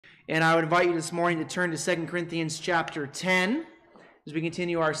And I would invite you this morning to turn to 2 Corinthians chapter 10 as we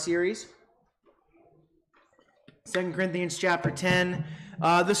continue our series. 2 Corinthians chapter 10.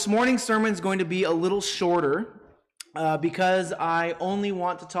 This morning's sermon is going to be a little shorter because I only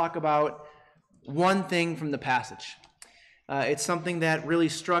want to talk about one thing from the passage. It's something that really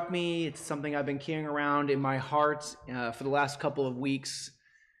struck me. It's something I've been carrying around in my heart for the last couple of weeks.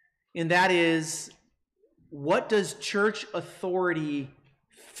 And that is, what does church authority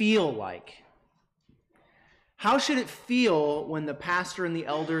feel like? How should it feel when the pastor and the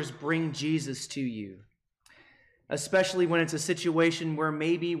elders bring Jesus to you? Especially when it's a situation where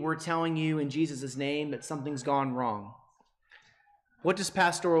maybe we're telling you in Jesus' name that something's gone wrong. What does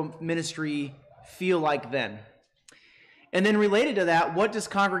pastoral ministry feel like then? And then related to that, what does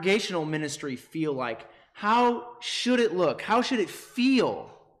congregational ministry feel like? How should it look? How should it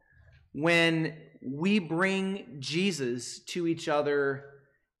feel when we bring Jesus to each other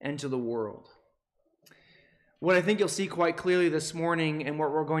and to the world? What I think you'll see quite clearly this morning, and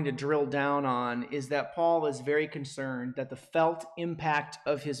what we're going to drill down on, is that Paul is very concerned that the felt impact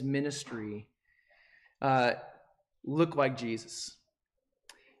of his ministry look like Jesus.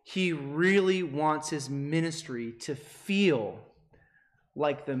 He really wants his ministry to feel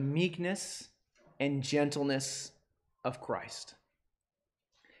like the meekness and gentleness of Christ.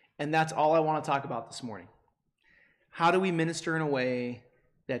 And that's all I want to talk about this morning. How do we minister in a way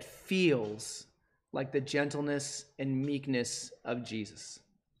that feels like the gentleness and meekness of Jesus?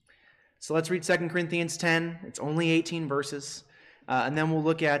 So let's read 2 Corinthians 10. It's only 18 verses. And then we'll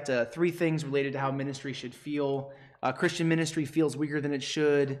look at three things related to how ministry should feel. Christian ministry feels weaker than it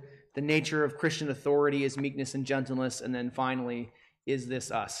should. The nature of Christian authority is meekness and gentleness. And then finally, is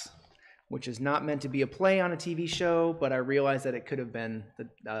this us? Which is not meant to be a play on a TV show, but I realize that it could have been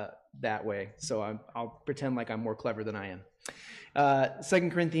that way. So I'll pretend like I'm more clever than I am. 2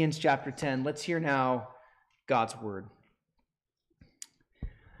 Corinthians chapter 10. Let's hear now God's word.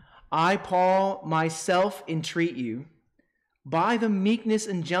 I, Paul, myself entreat you, by the meekness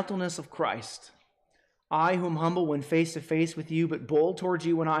and gentleness of Christ, I who am humble when face to face with you, but bold towards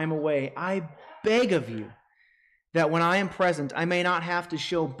you when I am away, I beg of you, that when I am present, I may not have to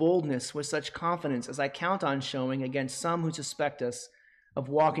show boldness with such confidence as I count on showing against some who suspect us of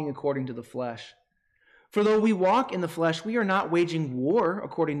walking according to the flesh. For though we walk in the flesh, we are not waging war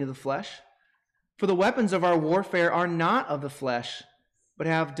according to the flesh. For the weapons of our warfare are not of the flesh, but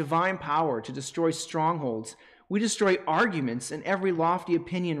have divine power to destroy strongholds. We destroy arguments and every lofty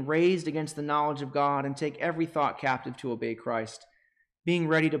opinion raised against the knowledge of God, and take every thought captive to obey Christ, being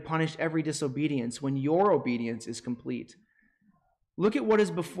ready to punish every disobedience when your obedience is complete. Look at what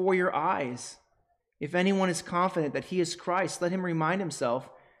is before your eyes. If anyone is confident that he is Christ, let him remind himself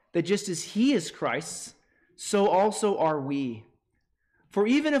that just as he is Christ's, so also are we. For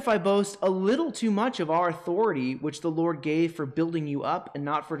even if I boast a little too much of our authority, which the Lord gave for building you up and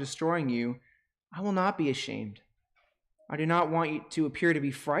not for destroying you, I will not be ashamed. I do not want you to appear to be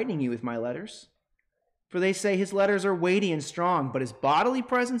frightening you with my letters. For they say his letters are weighty and strong, but his bodily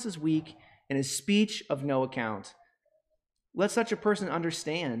presence is weak and his speech of no account. Let such a person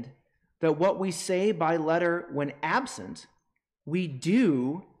understand that what we say by letter when absent, we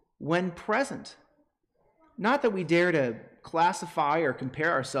do when present. Not that we dare to classify or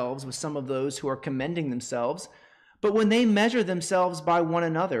compare ourselves with some of those who are commending themselves, but when they measure themselves by one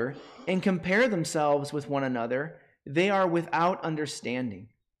another and compare themselves with one another, they are without understanding.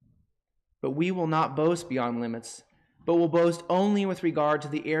 But we will not boast beyond limits, but will boast only with regard to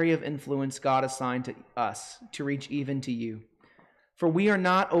the area of influence God assigned to us to reach even to you. For we are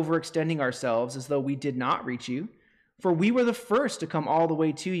not overextending ourselves as though we did not reach you, for we were the first to come all the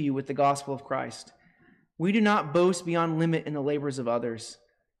way to you with the gospel of Christ. We do not boast beyond limit in the labors of others,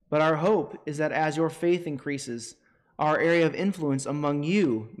 but our hope is that as your faith increases, our area of influence among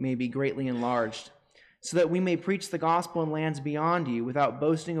you may be greatly enlarged, so that we may preach the gospel in lands beyond you without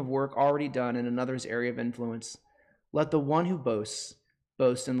boasting of work already done in another's area of influence. Let the one who boasts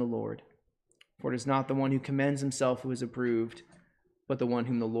boast in the Lord. For it is not the one who commends himself who is approved, but the one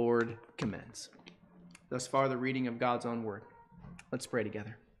whom the Lord commends. Thus far, the reading of God's own word. Let's pray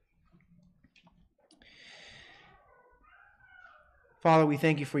together. Father, we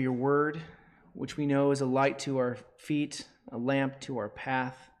thank you for your word, which we know is a light to our feet, a lamp to our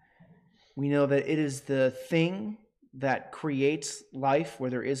path. We know that it is the thing that creates life where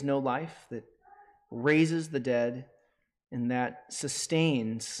there is no life, that raises the dead, and that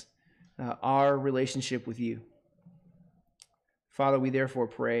sustains our relationship with you. Father, we therefore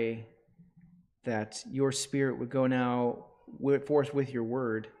pray that your Spirit would go now forth with your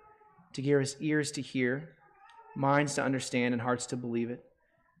word to give us ears to hear, minds to understand, and hearts to believe it.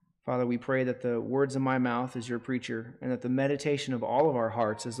 Father, we pray that the words of my mouth as your preacher and that the meditation of all of our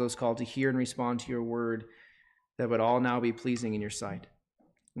hearts as those called to hear and respond to your word, that would all now be pleasing in your sight.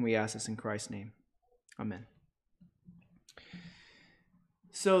 And we ask this in Christ's name. Amen.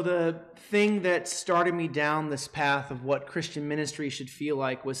 So the thing that started me down this path of what Christian ministry should feel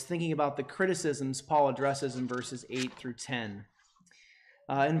like was thinking about the criticisms Paul addresses in verses 8 through 10.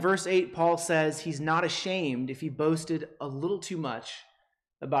 In verse 8, Paul says he's not ashamed if he boasted a little too much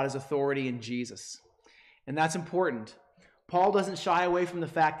about his authority in Jesus. And that's important. Paul doesn't shy away from the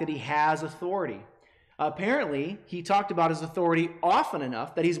fact that he has authority. Apparently, he talked about his authority often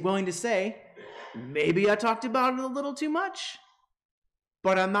enough that he's willing to say, maybe I talked about it a little too much,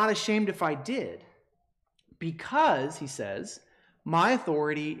 but I'm not ashamed if I did. Because, he says, my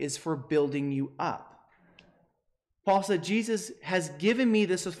authority is for building you up. Paul said, Jesus has given me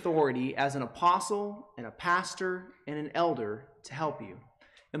this authority as an apostle and a pastor and an elder to help you.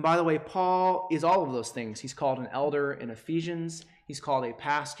 And by the way, Paul is all of those things. He's called an elder in Ephesians. He's called a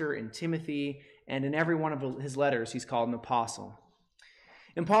pastor in Timothy. And in every one of his letters, he's called an apostle.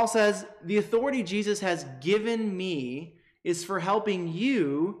 And Paul says, the authority Jesus has given me is for helping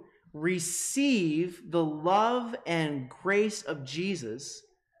you receive the love and grace of Jesus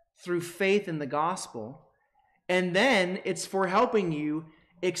through faith in the gospel. And then it's for helping you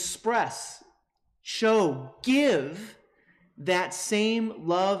express, show, give that same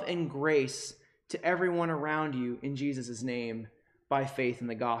love and grace to everyone around you in Jesus' name by faith in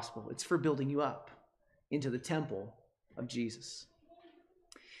the gospel. It's for building you up into the temple of Jesus.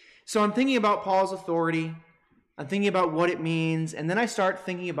 So I'm thinking about Paul's authority. I'm thinking about what it means. And then I start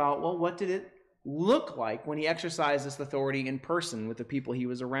thinking about, well, what did it look like when he exercised this authority in person with the people he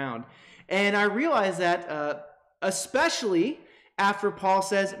was around? And I realized that especially after Paul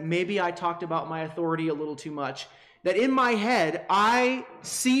says, maybe I talked about my authority a little too much, that in my head, I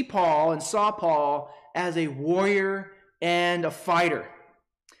see Paul and saw Paul as a warrior and a fighter.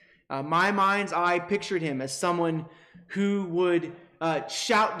 My mind's eye pictured him as someone who would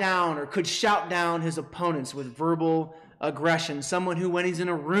shout down or could shout down his opponents with verbal aggression. Someone who, when he's in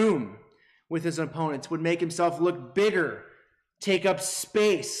a room with his opponents, would make himself look bigger, take up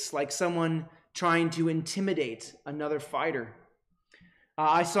space, like someone trying to intimidate another fighter.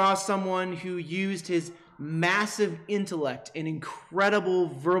 I saw someone who used his massive intellect and incredible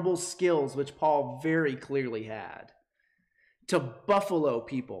verbal skills, which Paul very clearly had, to buffalo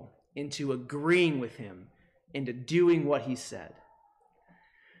people into agreeing with him, into doing what he said.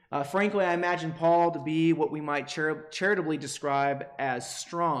 Frankly, I imagine Paul to be what we might charitably describe as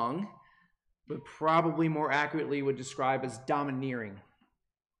strong, but probably more accurately would describe as domineering.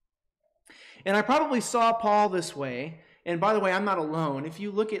 And I probably saw Paul this way. And by the way, I'm not alone. If you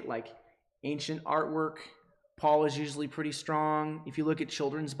look at like ancient artwork, Paul is usually pretty strong. If you look at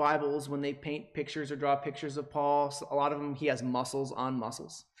children's Bibles, when they paint pictures or draw pictures of Paul, a lot of them, he has muscles on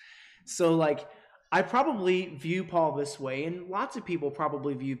muscles. So like, I probably view Paul this way, and lots of people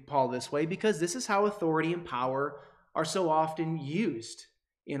probably view Paul this way, because this is how authority and power are so often used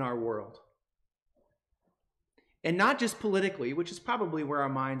in our world. And not just politically, which is probably where our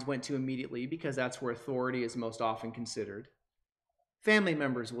minds went to immediately, because that's where authority is most often considered. Family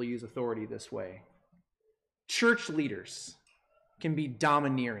members will use authority this way. Church leaders can be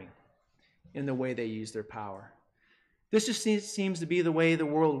domineering in the way they use their power. This just seems to be the way the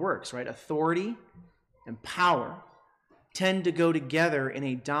world works, right? Authority and power tend to go together in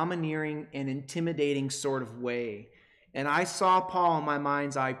a domineering and intimidating sort of way. And I saw Paul in my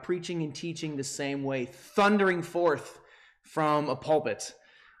mind's eye preaching and teaching the same way, thundering forth from a pulpit,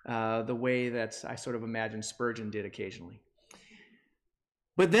 the way that I sort of imagine Spurgeon did occasionally.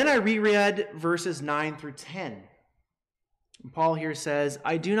 But then I reread verses 9 through 10. And Paul here says,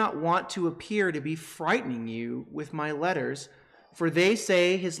 I do not want to appear to be frightening you with my letters, for they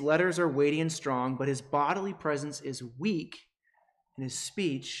say his letters are weighty and strong, but his bodily presence is weak and his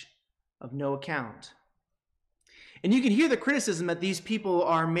speech of no account. And you can hear the criticism that these people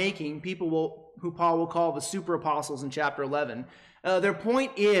are making, who Paul will call the super apostles in chapter 11. Their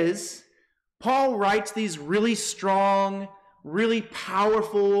point is, Paul writes these really strong, really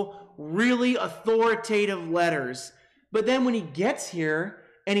powerful, really authoritative letters. But then when he gets here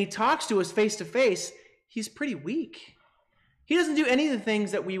and he talks to us face to face, he's pretty weak. He doesn't do any of the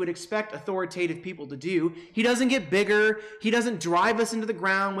things that we would expect authoritative people to do. He doesn't get bigger. He doesn't drive us into the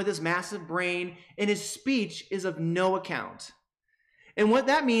ground with his massive brain. And his speech is of no account. And what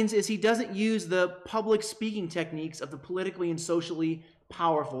that means is he doesn't use the public speaking techniques of the politically and socially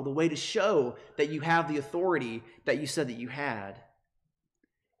powerful, the way to show that you have the authority that you said that you had.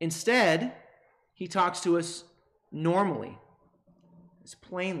 Instead, he talks to us normally, is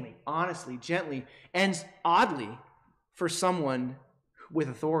plainly, honestly, gently, and oddly for someone with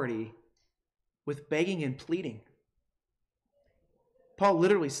authority, with begging and pleading. Paul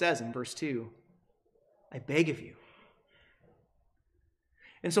literally says in verse 2, I beg of you.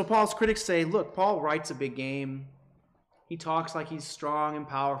 And so Paul's critics say, look, Paul writes a big game. He talks like he's strong and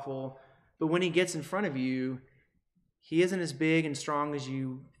powerful, but when he gets in front of you, he isn't as big and strong as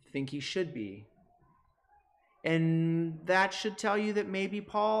you think he should be. And that should tell you that maybe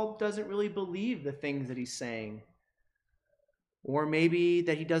Paul doesn't really believe the things that he's saying. Or maybe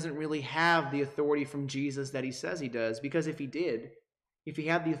that he doesn't really have the authority from Jesus that he says he does. Because if he did, if he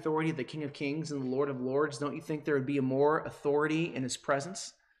had the authority of the King of Kings and the Lord of Lords, don't you think there would be more authority in his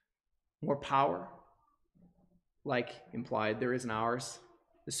presence? More power? Like implied there is in ours,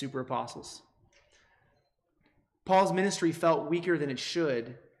 the super apostles. Paul's ministry felt weaker than it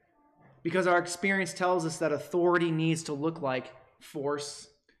should because our experience tells us that authority needs to look like force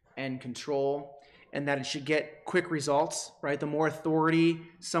and control, and that it should get quick results, right? The more authority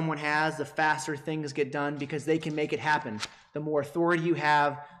someone has, the faster things get done because they can make it happen. The more authority you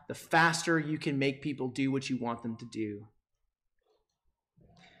have, the faster you can make people do what you want them to do.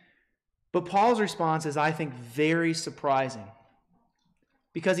 But Paul's response is, I think, very surprising.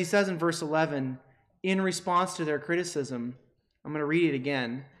 Because he says in verse 11, in response to their criticism, I'm going to read it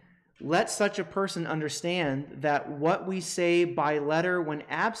again, let such a person understand that what we say by letter when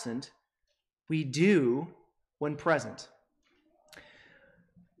absent, we do when present.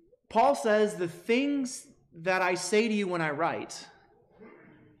 Paul says the things that I say to you when I write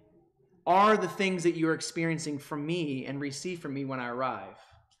are the things that you're experiencing from me and receive from me when I arrive.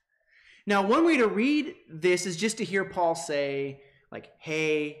 Now, one way to read this is just to hear Paul say, like,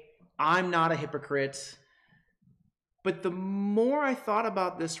 hey, I'm not a hypocrite. But the more I thought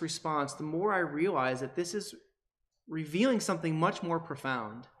about this response, the more I realized that this is revealing something much more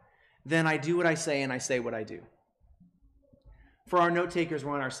profound than I do what I say and I say what I do. For our note takers,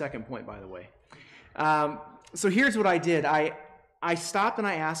 we're on our second point, by the way. So here's what I did. I stopped and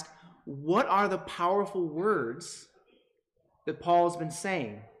I asked, what are the powerful words that Paul has been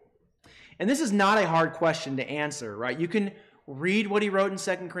saying? And this is not a hard question to answer, right? You can read what he wrote in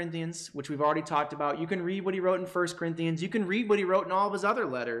 2 Corinthians, which we've already talked about. You can read what he wrote in 1 Corinthians. You can read what he wrote in all of his other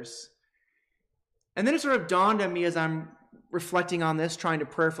letters. And then it sort of dawned on me as I'm reflecting on this, trying to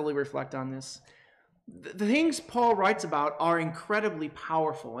prayerfully reflect on this. The things Paul writes about are incredibly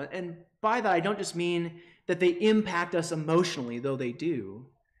powerful. And by that, I don't just mean that they impact us emotionally, though they do.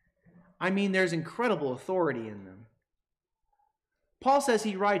 I mean, there's incredible authority in them. Paul says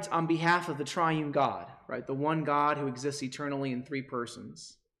he writes on behalf of the triune God, right? The one God who exists eternally in three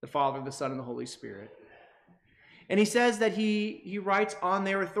persons, the Father, the Son, and the Holy Spirit. And he says that he writes on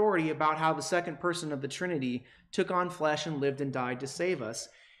their authority about how the second person of the Trinity took on flesh and lived and died to save us.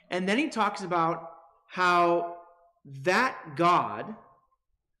 And then he talks about how that God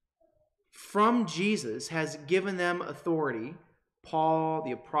from Jesus has given them authority, Paul,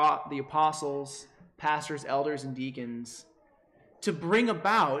 the apostles, pastors, elders, and deacons, to bring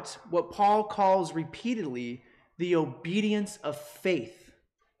about what Paul calls repeatedly the obedience of faith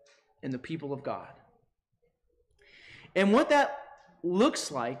in the people of God. And what that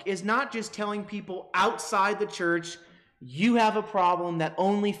looks like is not just telling people outside the church, you have a problem that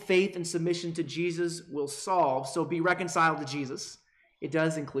only faith and submission to Jesus will solve, so be reconciled to Jesus. It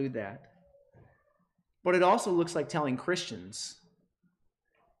does include that. But it also looks like telling Christians,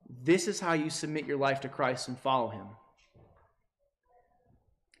 this is how you submit your life to Christ and follow him.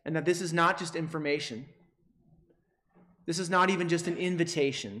 And that this is not just information. This is not even just an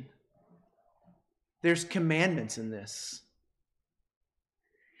invitation. There's commandments in this.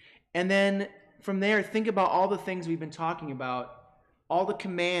 And then from there, think about all the things we've been talking about, all the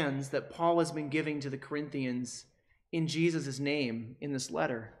commands that Paul has been giving to the Corinthians in Jesus' name in this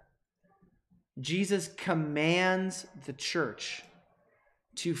letter. Jesus commands the church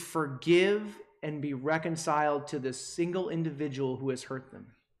to forgive and be reconciled to this single individual who has hurt them.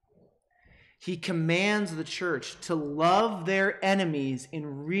 He commands the church to love their enemies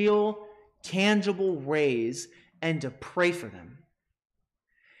in real, tangible ways and to pray for them.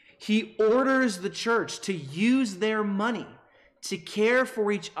 He orders the church to use their money to care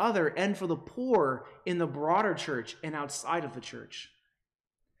for each other and for the poor in the broader church and outside of the church.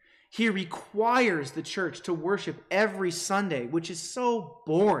 He requires the church to worship every Sunday, which is so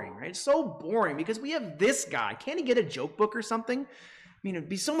boring, right? It's so boring because we have this guy. Can't he get a joke book or something? I mean, it'd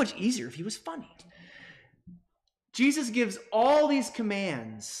be so much easier if he was funny. Jesus gives all these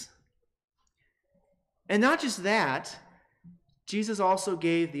commands. And not just that, Jesus also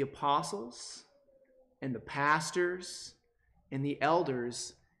gave the apostles and the pastors and the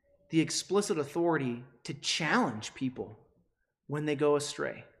elders the explicit authority to challenge people when they go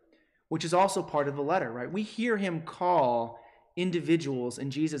astray, which is also part of the letter, right? We hear him call individuals in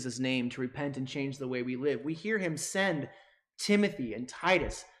Jesus' name to repent and change the way we live. We hear him send Timothy and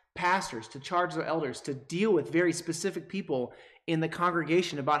Titus, pastors, to charge their elders to deal with very specific people in the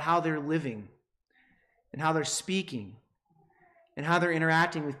congregation about how they're living and how they're speaking and how they're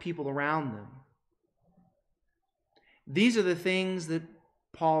interacting with people around them. These are the things that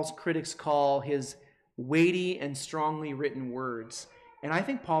Paul's critics call his weighty and strongly written words. And I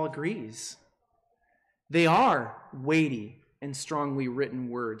think Paul agrees. They are weighty and strongly written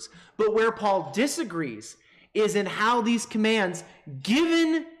words. But where Paul disagrees is in how these commands,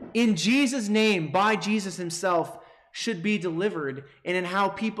 given in Jesus' name by Jesus himself, should be delivered, and in how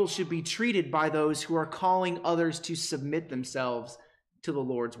people should be treated by those who are calling others to submit themselves to the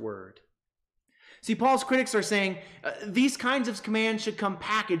Lord's word. See, Paul's critics are saying these kinds of commands should come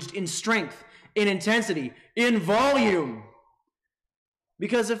packaged in strength, in intensity, in volume.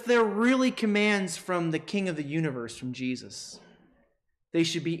 Because if they're really commands from the King of the universe, from Jesus, they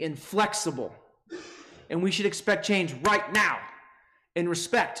should be inflexible. And we should expect change right now, and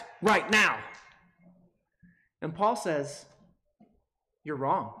respect right now. And Paul says, you're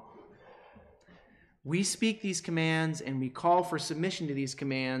wrong. We speak these commands and we call for submission to these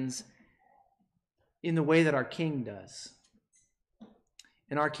commands in the way that our King does.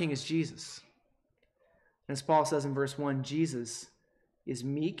 And our King is Jesus. And as Paul says in verse 1, Jesus is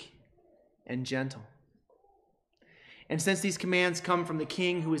meek and gentle. And since these commands come from the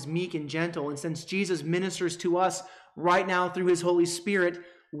King who is meek and gentle, and since Jesus ministers to us right now through his Holy Spirit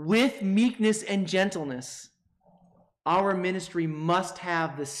with meekness and gentleness, our ministry must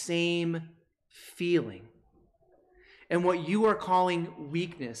have the same feeling. And what you are calling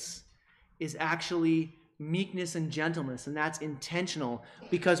weakness is actually meekness and gentleness, and that's intentional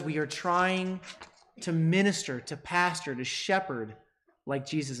because we are trying to minister, to pastor, to shepherd like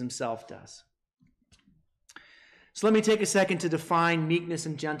Jesus himself does. So let me take a second to define meekness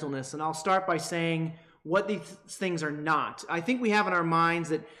and gentleness, and I'll start by saying what these things are not. I think we have in our minds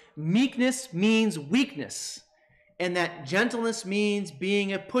that meekness means weakness, and that gentleness means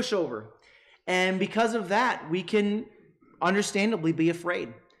being a pushover. And because of that, we can understandably be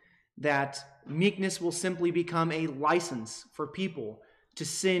afraid that meekness will simply become a license for people to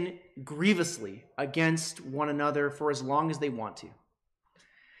sin grievously against one another for as long as they want to.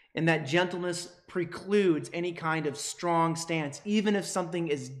 And that gentleness precludes any kind of strong stance, even if something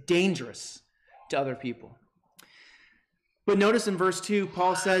is dangerous to other people. But notice in verse 2,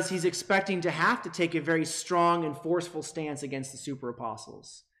 Paul says he's expecting to have to take a very strong and forceful stance against the super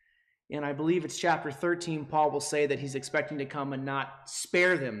apostles. And I believe it's chapter 13, Paul will say that he's expecting to come and not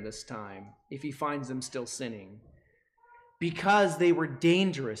spare them this time if he finds them still sinning, because they were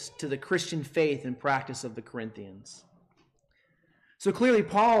dangerous to the Christian faith and practice of the Corinthians. So clearly,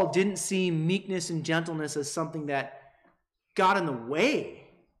 Paul didn't see meekness and gentleness as something that got in the way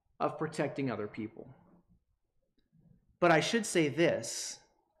of protecting other people. But I should say this,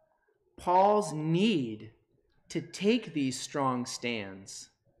 Paul's need to take these strong stands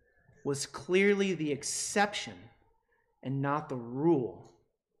was clearly the exception and not the rule.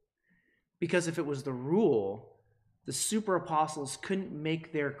 Because if it was the rule, the super apostles couldn't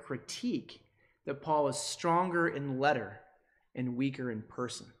make their critique that Paul is stronger in letter and weaker in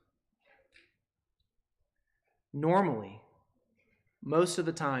person. Normally, most of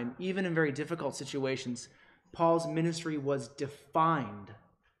the time, even in very difficult situations, Paul's ministry was defined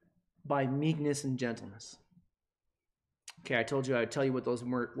by meekness and gentleness. Okay, I told you I would tell you what those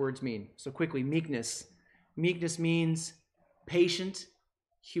words mean. So quickly, meekness. Meekness means patient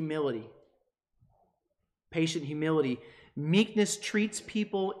humility. Patient humility. Meekness treats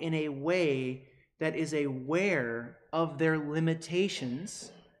people in a way that is aware of their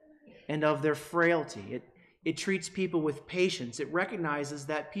limitations and of their frailty. It treats people with patience. It recognizes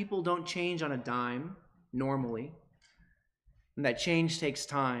that people don't change on a dime normally, and that change takes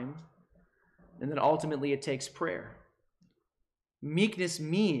time, and that ultimately it takes prayer. Meekness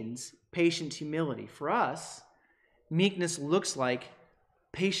means patient humility. For us, meekness looks like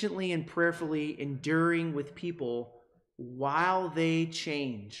patiently and prayerfully enduring with people while they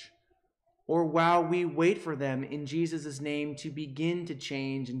change, or while we wait for them in Jesus' name to begin to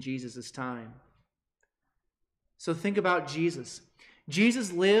change in Jesus' time. So think about Jesus.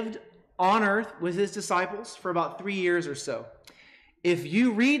 Jesus lived on earth with his disciples for about 3 years or so. If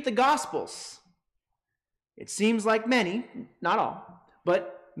you read the Gospels, it seems like many, not all,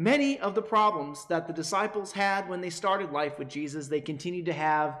 but many of the problems that the disciples had when they started life with Jesus, they continued to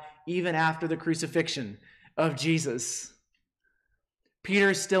have even after the crucifixion of Jesus.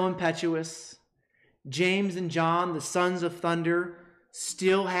 Peter is still impetuous. James and John, the sons of thunder,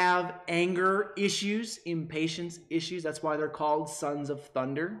 still have anger issues, impatience issues. That's why they're called sons of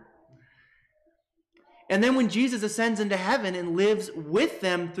thunder. And then when Jesus ascends into heaven and lives with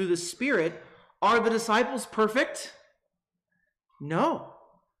them through the Spirit, are the disciples perfect? No.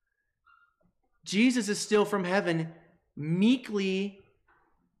 Jesus is still from heaven, meekly,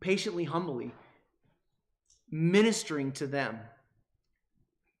 patiently, humbly ministering to them.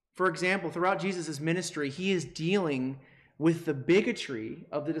 For example, throughout Jesus' ministry, he is dealing with the bigotry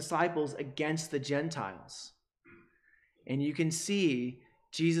of the disciples against the Gentiles. And you can see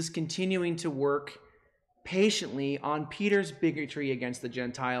Jesus continuing to work patiently on Peter's bigotry against the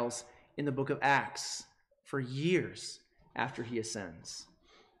Gentiles in the book of Acts for years after he ascends.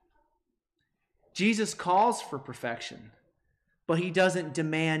 Jesus calls for perfection, but he doesn't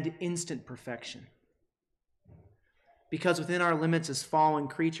demand instant perfection. Because within our limits as fallen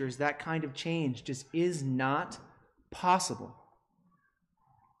creatures, that kind of change just is not possible.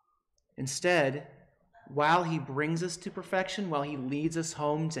 Instead, while he brings us to perfection, while he leads us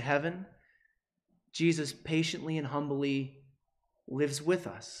home to heaven, Jesus patiently and humbly lives with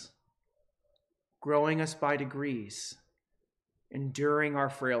us, growing us by degrees, enduring our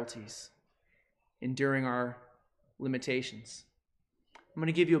frailties, enduring our limitations. I'm going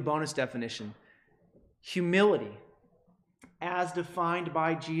to give you a bonus definition. Humility, as defined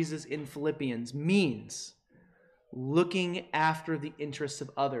by Jesus in Philippians, means looking after the interests of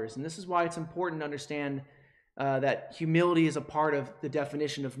others. And this is why it's important to understand that humility is a part of the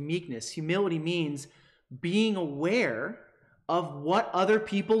definition of meekness. Humility means being aware of what other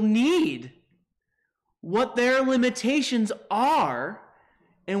people need, what their limitations are,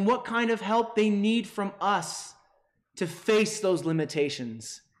 and what kind of help they need from us to face those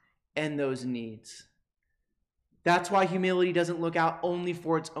limitations and those needs. That's why humility doesn't look out only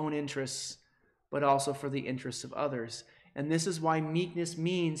for its own interests, but also for the interests of others. And this is why meekness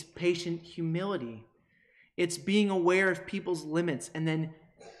means patient humility. It's being aware of people's limits and then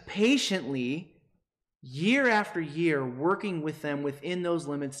patiently, year after year, working with them within those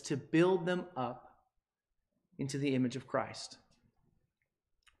limits to build them up into the image of Christ.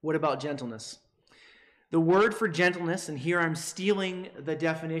 What about gentleness? The word for gentleness, and here I'm stealing the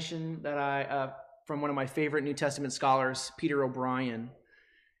definition that from one of my favorite New Testament scholars, Peter O'Brien.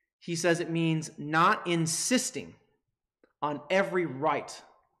 He says it means not insisting on every right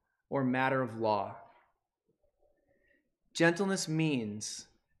or matter of law. Gentleness means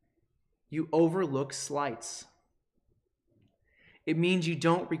you overlook slights. It means you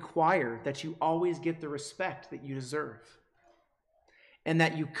don't require that you always get the respect that you deserve, and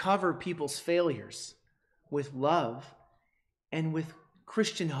that you cover people's failures with love and with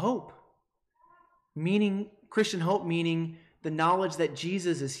Christian hope. Christian hope meaning the knowledge that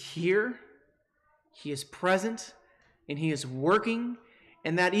Jesus is here, he is present, and he is working,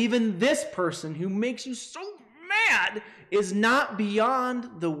 and that even this person who makes you so mad is not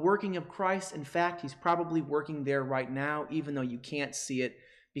beyond the working of Christ. In fact, he's probably working there right now, even though you can't see it,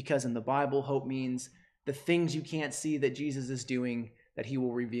 because in the Bible, hope means the things you can't see that Jesus is doing that he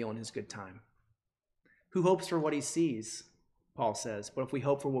will reveal in his good time. Who hopes for what he sees, Paul says, but if we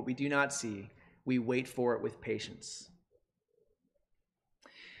hope for what we do not see, we wait for it with patience.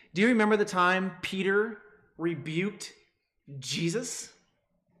 Do you remember the time Peter rebuked Jesus?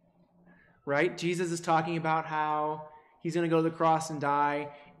 Right? Jesus is talking about how he's going to go to the cross and die.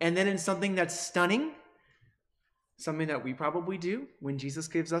 And then in something that's stunning, something that we probably do when Jesus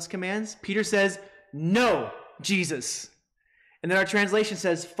gives us commands, Peter says, "No, Jesus." And then our translation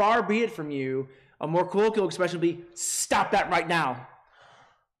says, "Far be it from you." A more colloquial expression would be, "Stop that right now."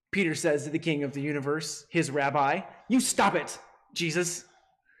 Peter says to the King of the universe, his rabbi, "You stop it, Jesus."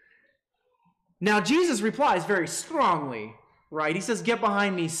 Now, Jesus replies very strongly, right? He says, "Get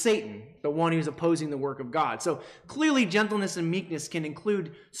behind me, Satan," the one who's opposing the work of God. So clearly, gentleness and meekness can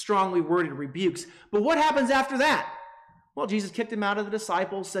include strongly worded rebukes. But what happens after that? Well, Jesus kicked him out of the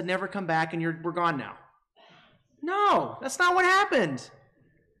disciples, said, "Never come back, and we're gone now." No, that's not what happened.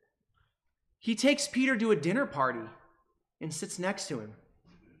 He takes Peter to a dinner party and sits next to him.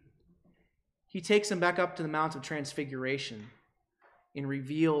 He takes him back up to the Mount of Transfiguration and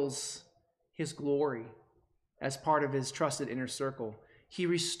reveals his glory as part of his trusted inner circle. He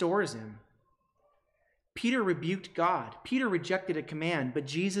restores him. Peter rebuked God. Peter rejected a command, but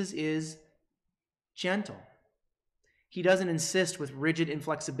Jesus is gentle. He doesn't insist with rigid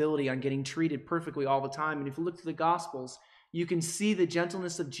inflexibility on getting treated perfectly all the time. And if you look through the Gospels, you can see the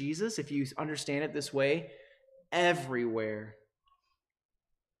gentleness of Jesus, if you understand it this way, everywhere.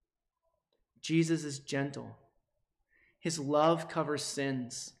 Jesus is gentle. His love covers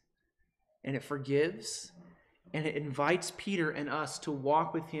sins, and it forgives, and it invites Peter and us to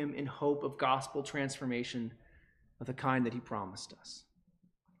walk with him in hope of gospel transformation of the kind that he promised us.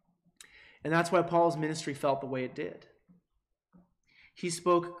 And that's why Paul's ministry felt the way it did. He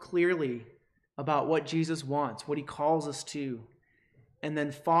spoke clearly about what Jesus wants, what he calls us to, and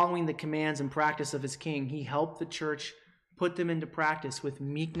then following the commands and practice of his king, he helped the church put them into practice with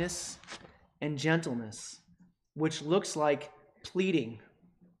meekness and gentleness, which looks like pleading,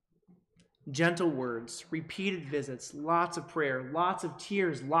 gentle words, repeated visits, lots of prayer, lots of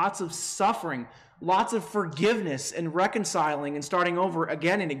tears, lots of suffering, lots of forgiveness and reconciling and starting over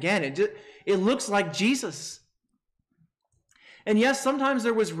again and again. It looks like Jesus. And yes, sometimes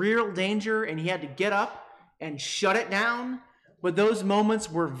there was real danger and he had to get up and shut it down, but those moments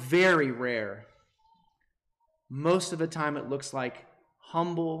were very rare. Most of the time it looks like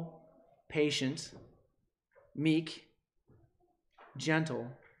humble, patient, meek, gentle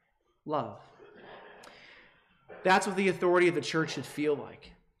love. That's what the authority of the church should feel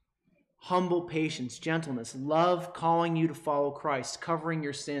like. Humble patience, gentleness, love calling you to follow Christ, covering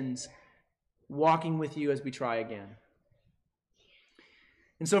your sins, walking with you as we try again.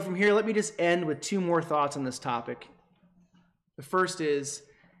 And so from here, let me just end with two more thoughts on this topic. The first is,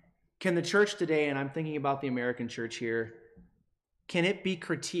 can the church today, and I'm thinking about the American church here, can it be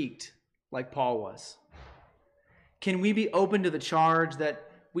critiqued like Paul was? Can we be open to the charge that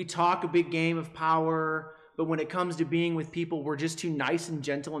we talk a big game of power, but when it comes to being with people, we're just too nice and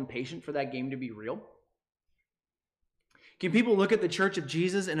gentle and patient for that game to be real? Can people look at the Church of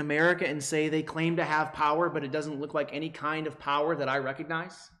Jesus in America and say they claim to have power, but it doesn't look like any kind of power that I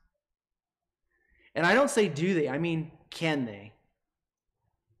recognize? And I don't say do they, I mean, can they?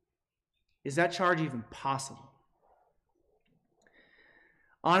 Is that charge even possible?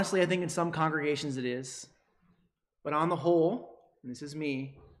 Honestly, I think in some congregations it is. But on the whole, and this is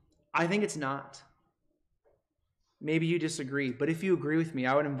me, I think it's not. Maybe you disagree, but if you agree with me,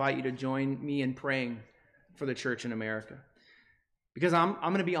 I would invite you to join me in praying for the church in America. Because I'm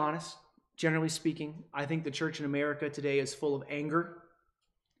going to be honest, generally speaking, I think the church in America today is full of anger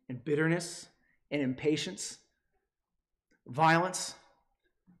and bitterness and impatience, violence,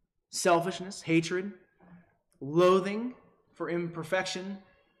 selfishness, hatred, loathing for imperfection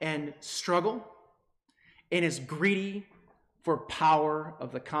and struggle, and is greedy for power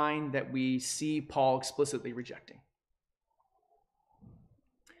of the kind that we see Paul explicitly rejecting.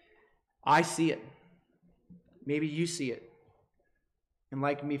 I see it. Maybe you see it. And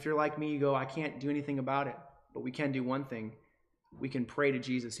like me, if you're like me, you go, I can't do anything about it. But we can do one thing. We can pray to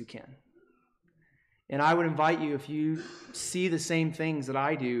Jesus who can. And I would invite you, if you see the same things that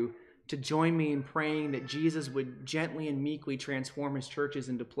I do, to join me in praying that Jesus would gently and meekly transform his churches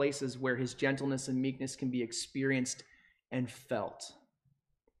into places where his gentleness and meekness can be experienced and felt.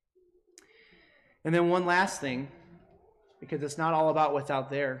 And then one last thing, because it's not all about what's out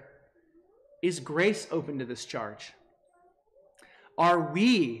there, is grace open to this charge? Are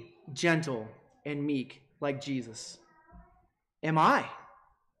we gentle and meek like Jesus? Am I?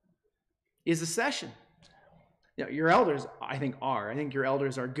 Is the session? You know, your elders, I think, are. I think your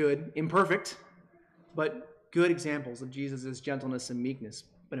elders are good, imperfect, but good examples of Jesus' gentleness and meekness.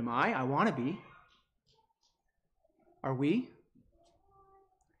 But am I? I want to be. Are we?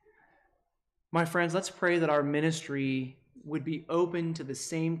 My friends, let's pray that our ministry would be open to the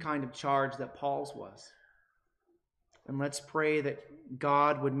same kind of charge that Paul's was. And let's pray that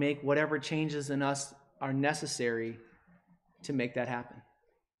God would make whatever changes in us are necessary to make that happen.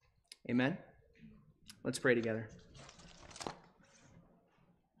 Amen? Let's pray together.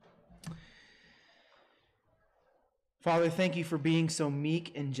 Father, thank you for being so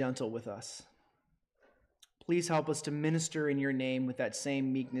meek and gentle with us. Please help us to minister in your name with that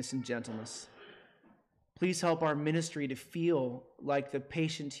same meekness and gentleness. Please help our ministry to feel like the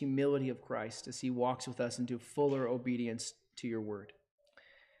patient humility of Christ as he walks with us into fuller obedience to your word.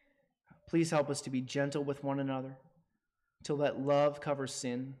 Please help us to be gentle with one another, to let love cover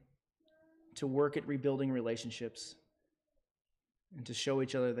sin, to work at rebuilding relationships, and to show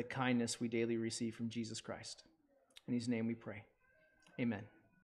each other the kindness we daily receive from Jesus Christ. In his name we pray. Amen.